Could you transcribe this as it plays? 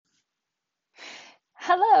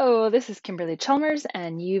Hello, this is Kimberly Chalmers,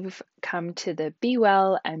 and you've come to the Be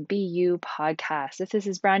Well and Be You podcast. If this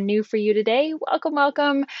is brand new for you today, welcome,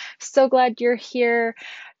 welcome. So glad you're here.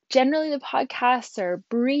 Generally, the podcasts are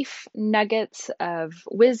brief nuggets of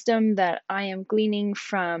wisdom that I am gleaning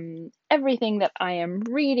from everything that I am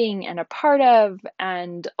reading and a part of,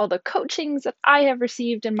 and all the coachings that I have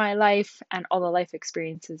received in my life, and all the life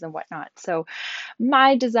experiences and whatnot. So,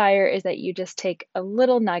 my desire is that you just take a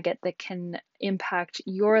little nugget that can impact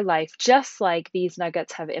your life, just like these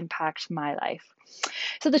nuggets have impacted my life.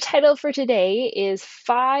 So, the title for today is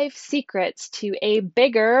 5 Secrets to a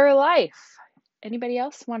Bigger Life. Anybody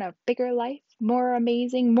else want a bigger life? More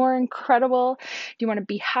amazing, more incredible? Do you want to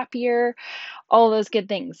be happier? All those good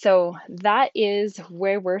things. So, that is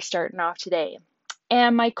where we're starting off today.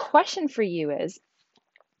 And my question for you is,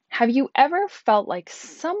 have you ever felt like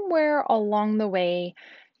somewhere along the way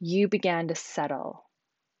you began to settle?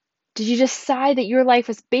 Did you decide that your life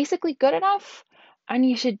was basically good enough and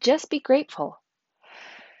you should just be grateful?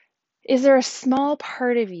 Is there a small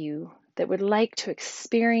part of you that would like to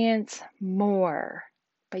experience more,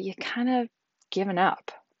 but you kind of given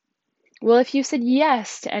up? Well, if you said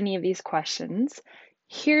yes to any of these questions,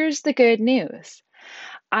 here's the good news.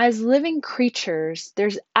 As living creatures,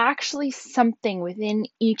 there's actually something within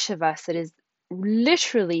each of us that is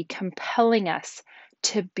literally compelling us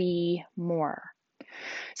to be more.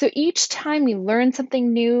 So each time we learn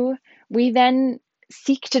something new, we then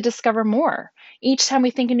seek to discover more. Each time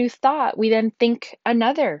we think a new thought, we then think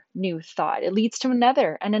another new thought. It leads to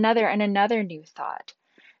another and another and another new thought.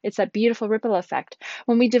 It's that beautiful ripple effect.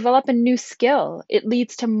 When we develop a new skill, it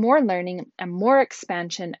leads to more learning and more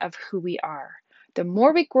expansion of who we are. The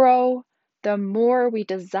more we grow, the more we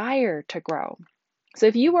desire to grow. So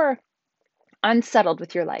if you are unsettled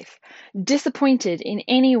with your life, disappointed in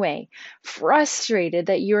any way, frustrated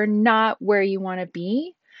that you're not where you want to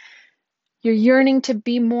be, you're yearning to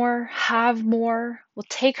be more, have more, well,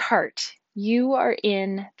 take heart. You are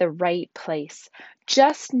in the right place.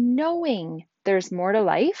 Just knowing there's more to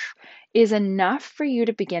life is enough for you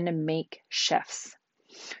to begin to make shifts.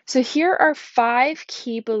 So here are 5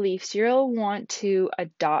 key beliefs you'll want to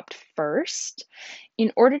adopt first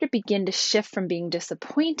in order to begin to shift from being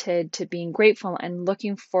disappointed to being grateful and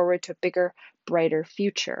looking forward to a bigger, brighter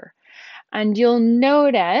future. And you'll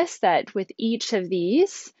notice that with each of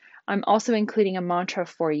these, I'm also including a mantra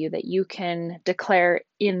for you that you can declare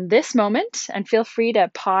in this moment, and feel free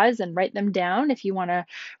to pause and write them down if you want to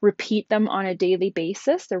repeat them on a daily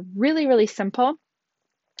basis. They're really, really simple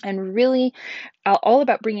and really all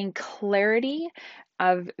about bringing clarity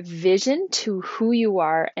of vision to who you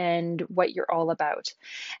are and what you're all about.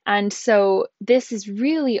 And so this is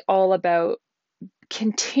really all about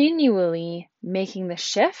continually making the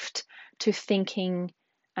shift to thinking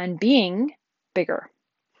and being bigger.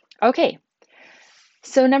 Okay,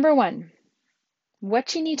 so number 1,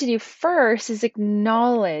 what you need to do first is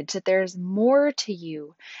acknowledge that there's more to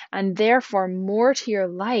you and therefore more to your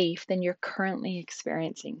life than you're currently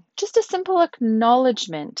experiencing. Just a simple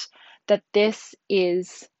acknowledgement that this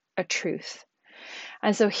is a truth.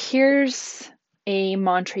 And so here's a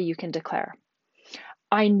mantra you can declare.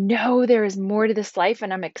 I know there is more to this life,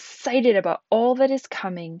 and I'm excited about all that is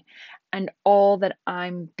coming and all that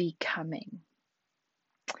I'm becoming.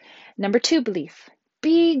 Number 2 belief.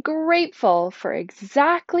 Be grateful for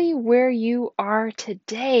exactly where you are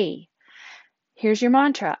today. Here's your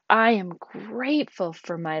mantra. I am grateful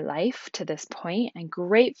for my life to this point and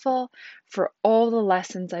grateful for all the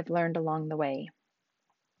lessons I've learned along the way.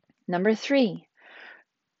 Number 3,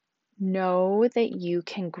 know that you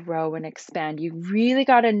can grow and expand. You really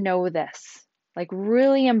got to know this, like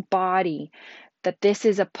really embody that this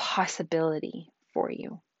is a possibility for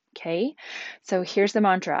you. Okay, so here's the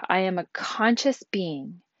mantra. I am a conscious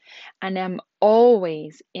being and am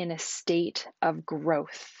always in a state of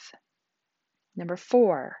growth. Number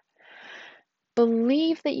 4,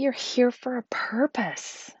 believe that you're here for a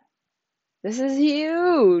purpose. This is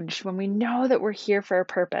huge when we know that we're here for a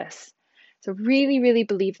purpose. So really, really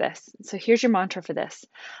believe this. So here's your mantra for this.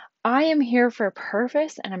 I am here for a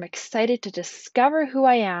purpose, and I'm excited to discover who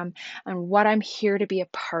I am and what I'm here to be a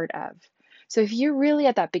part of. So if you're really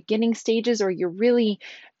at that beginning stages, or you're really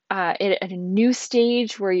at a new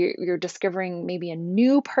stage where you're discovering maybe a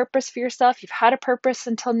new purpose for yourself, you've had a purpose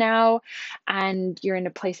until now, and you're in a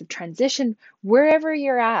place of transition, wherever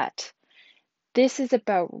you're at, this is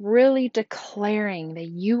about really declaring that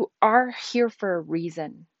you are here for a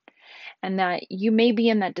reason and that you may be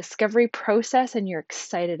in that discovery process and you're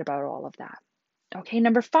excited about all of that. Okay,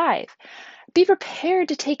 number 5, be prepared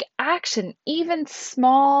to take action, even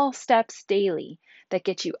small steps daily. that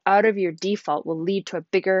get you out of your default will lead to a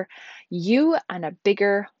bigger you and a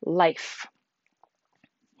bigger life.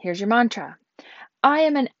 Here's your mantra. I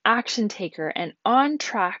am an action taker and on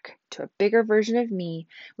track to a bigger version of me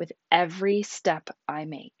with every step I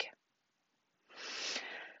make.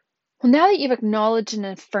 Well, now that you've acknowledged and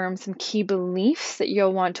affirmed some key beliefs that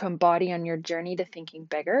you'll want to embody on your journey to thinking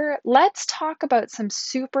bigger, let's talk about some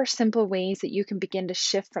super simple ways that you can begin to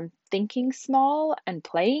shift from thinking small and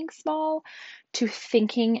playing small to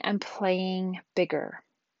thinking and playing bigger.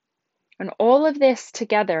 And all of this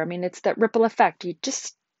together, I mean, it's that ripple effect. You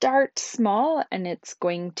just start small and it's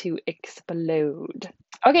going to explode.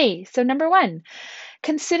 Okay, so number one,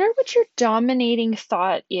 consider what your dominating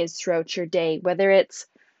thought is throughout your day, whether it's,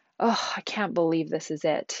 oh, I can't believe this is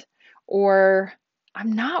it, or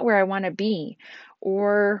I'm not where I want to be,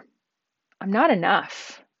 or I'm not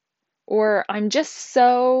enough, or I'm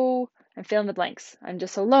fill in the blanks. I'm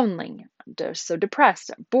just so lonely. I'm just so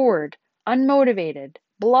depressed, bored, unmotivated,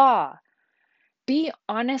 blah. Be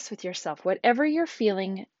honest with yourself. Whatever you're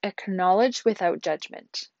feeling, acknowledge without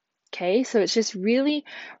judgment. Okay, so it's just really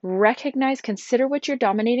consider what your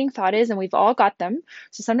dominating thought is, and we've all got them.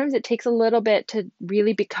 So sometimes it takes a little bit to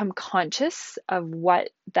really become conscious of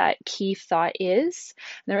what that key thought is.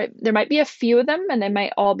 There might be a few of them, and they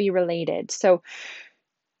might all be related. So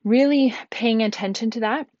really paying attention to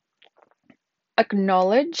that.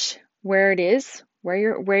 Acknowledge where it is,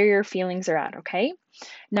 where your feelings are at, okay?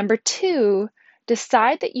 Number two,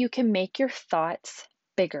 decide that you can make your thoughts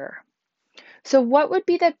bigger. So what would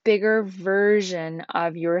be the bigger version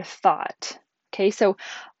of your thought? Okay, so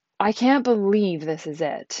I can't believe this is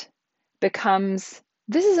it becomes,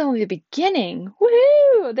 this is only the beginning.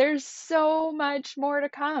 Woohoo! There's so much more to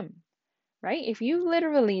come, right? If you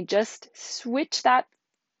literally just switch that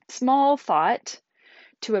small thought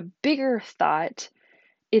to a bigger thought,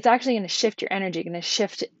 it's actually going to shift your energy, going to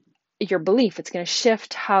shift your belief. It's going to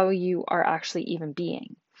shift how you are actually even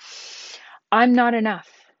being. I'm not enough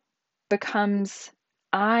becomes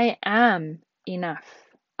I am enough.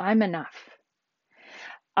 I'm enough.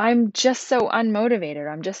 I'm just so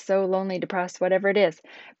unmotivated. I'm just so lonely, depressed, whatever it is,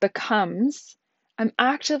 becomes I'm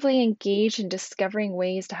actively engaged in discovering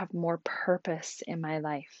ways to have more purpose in my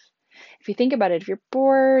life. If you think about it, if you're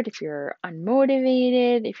bored, if you're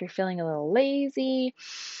unmotivated, if you're feeling a little lazy,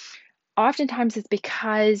 oftentimes it's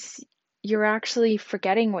because you're actually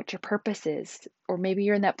forgetting what your purpose is, or maybe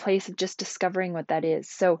you're in that place of just discovering what that is.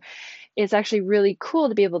 So it's actually really cool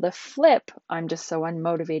to be able to flip, I'm just so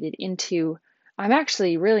unmotivated, into I'm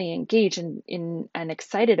actually really engaged in and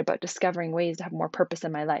excited about discovering ways to have more purpose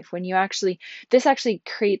in my life. When this actually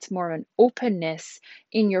creates more of an openness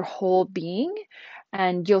in your whole being,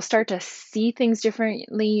 and you'll start to see things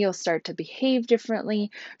differently, you'll start to behave differently.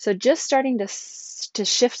 So just starting to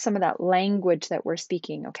shift some of that language that we're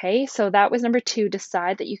speaking, okay? So that was number two,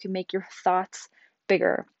 decide that you can make your thoughts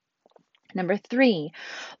bigger. Number three,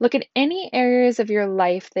 look at any areas of your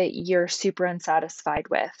life that you're super unsatisfied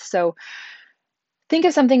with. So think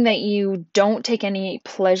of something that you don't take any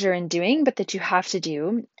pleasure in doing, but that you have to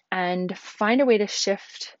do, and find a way to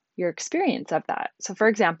shift your experience of that. So for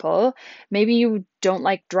example, maybe you don't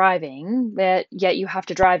like driving, yet you have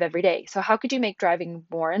to drive every day. So how could you make driving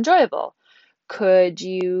more enjoyable? Could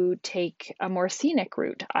you take a more scenic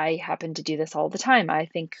route? I happen to do this all the time. I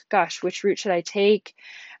think, gosh, which route should I take?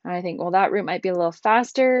 And I think, well, that route might be a little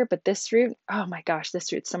faster, but this route, oh my gosh,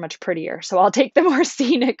 this route's so much prettier. So I'll take the more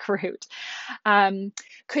scenic route.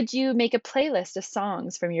 Could you make a playlist of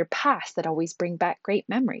songs from your past that always bring back great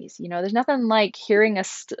memories? There's nothing like hearing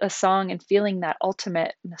a song and feeling that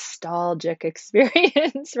ultimate nostalgic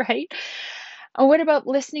experience, right? What about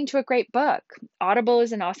listening to a great book? Audible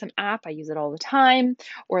is an awesome app. I use it all the time.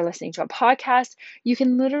 Or listening to a podcast. You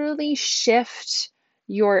can literally shift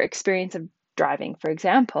your experience of driving, for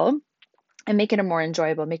example, and make it a more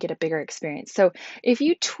enjoyable, make it a bigger experience. So if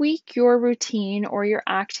you tweak your routine or your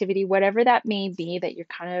activity, whatever that may be that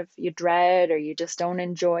you dread or you just don't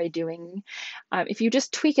enjoy doing, if you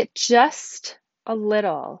just tweak it just a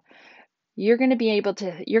little, you're going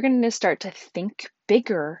to start to think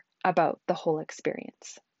bigger about the whole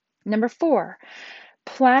experience. Number four,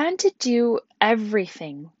 plan to do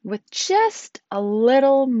everything with just a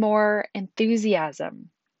little more enthusiasm.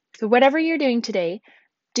 So whatever you're doing today,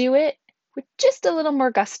 do it with just a little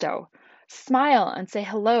more gusto. Smile and say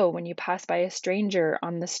hello when you pass by a stranger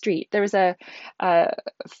on the street. There was a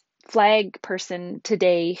flag person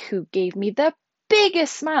today who gave me the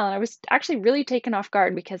biggest smile, and I was actually really taken off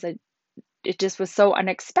guard because it just was so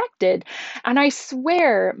unexpected. And I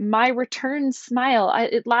swear my return smile,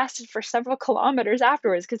 it lasted for several kilometers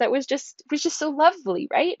afterwards because it was just so lovely,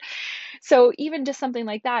 right? So even just something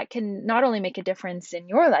like that can not only make a difference in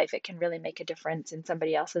your life, it can really make a difference in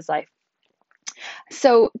somebody else's life.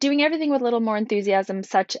 So doing everything with a little more enthusiasm,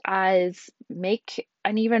 such as make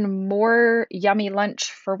an even more yummy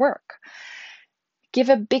lunch for work. Give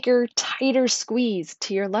a bigger, tighter squeeze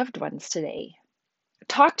to your loved ones today.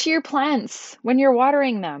 Talk to your plants when you're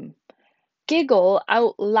watering them. Giggle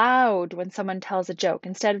out loud when someone tells a joke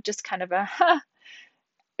instead of just kind of a, huh.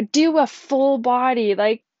 Do a full body,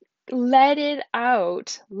 like let it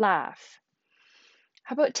out, laugh.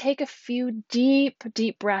 How about take a few deep,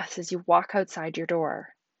 deep breaths as you walk outside your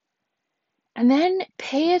door? And then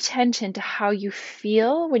pay attention to how you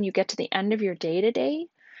feel when you get to the end of your day today.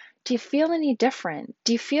 Do you feel any different?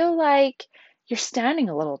 Do you feel like you're standing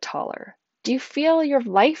a little taller? Do you feel your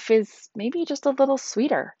life is maybe just a little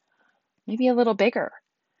sweeter, maybe a little bigger?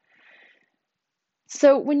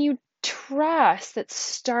 So when you trust that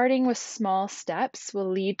starting with small steps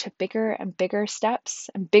will lead to bigger and bigger steps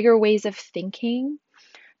and bigger ways of thinking,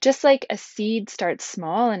 just like a seed starts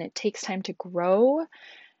small and it takes time to grow,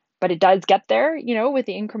 but it does get there, with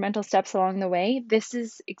the incremental steps along the way. This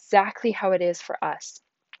is exactly how it is for us.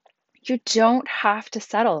 You don't have to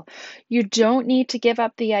settle. You don't need to give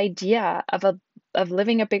up the idea of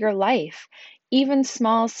living a bigger life. Even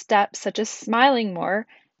small steps such as smiling more,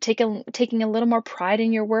 taking a little more pride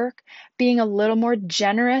in your work, being a little more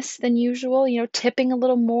generous than usual, tipping a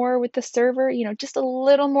little more with the server, just a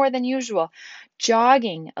little more than usual,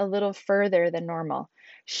 jogging a little further than normal,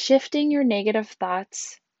 shifting your negative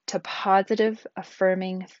thoughts to positive,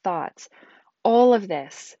 affirming thoughts. All of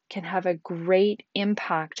this can have a great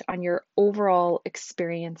impact on your overall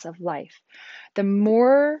experience of life. The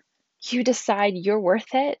more you decide you're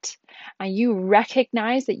worth it and you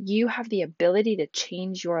recognize that you have the ability to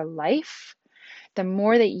change your life, the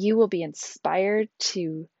more that you will be inspired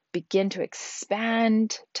to begin to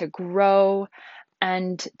expand, to grow,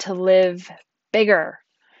 and to live bigger.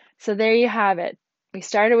 So there you have it. We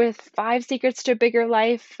started with 5 secrets to a bigger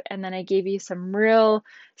life, and then I gave you some real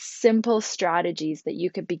simple strategies that you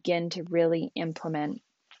could begin to really implement.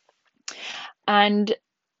 And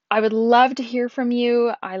I would love to hear from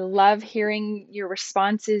you. I love hearing your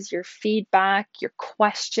responses, your feedback, your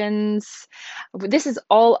questions. This is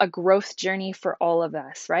all a growth journey for all of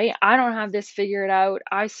us, right? I don't have this figured out.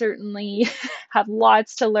 I certainly have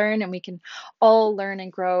lots to learn, and we can all learn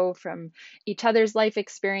and grow from each other's life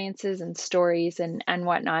experiences and stories and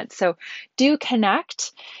whatnot. So do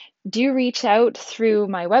connect. Do reach out through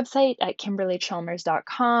my website at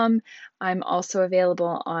KimberlyChalmers.com. I'm also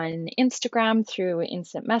available on Instagram through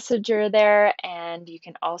Instant Messenger there, and you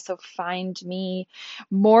can also find me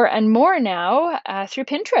more and more now through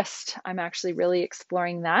Pinterest. I'm actually really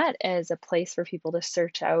exploring that as a place for people to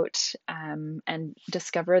search out and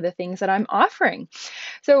discover the things that I'm offering.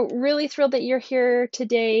 So really thrilled that you're here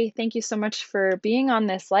today. Thank you so much for being on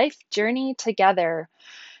this life journey together.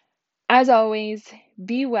 As always,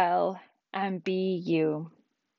 be well and be you.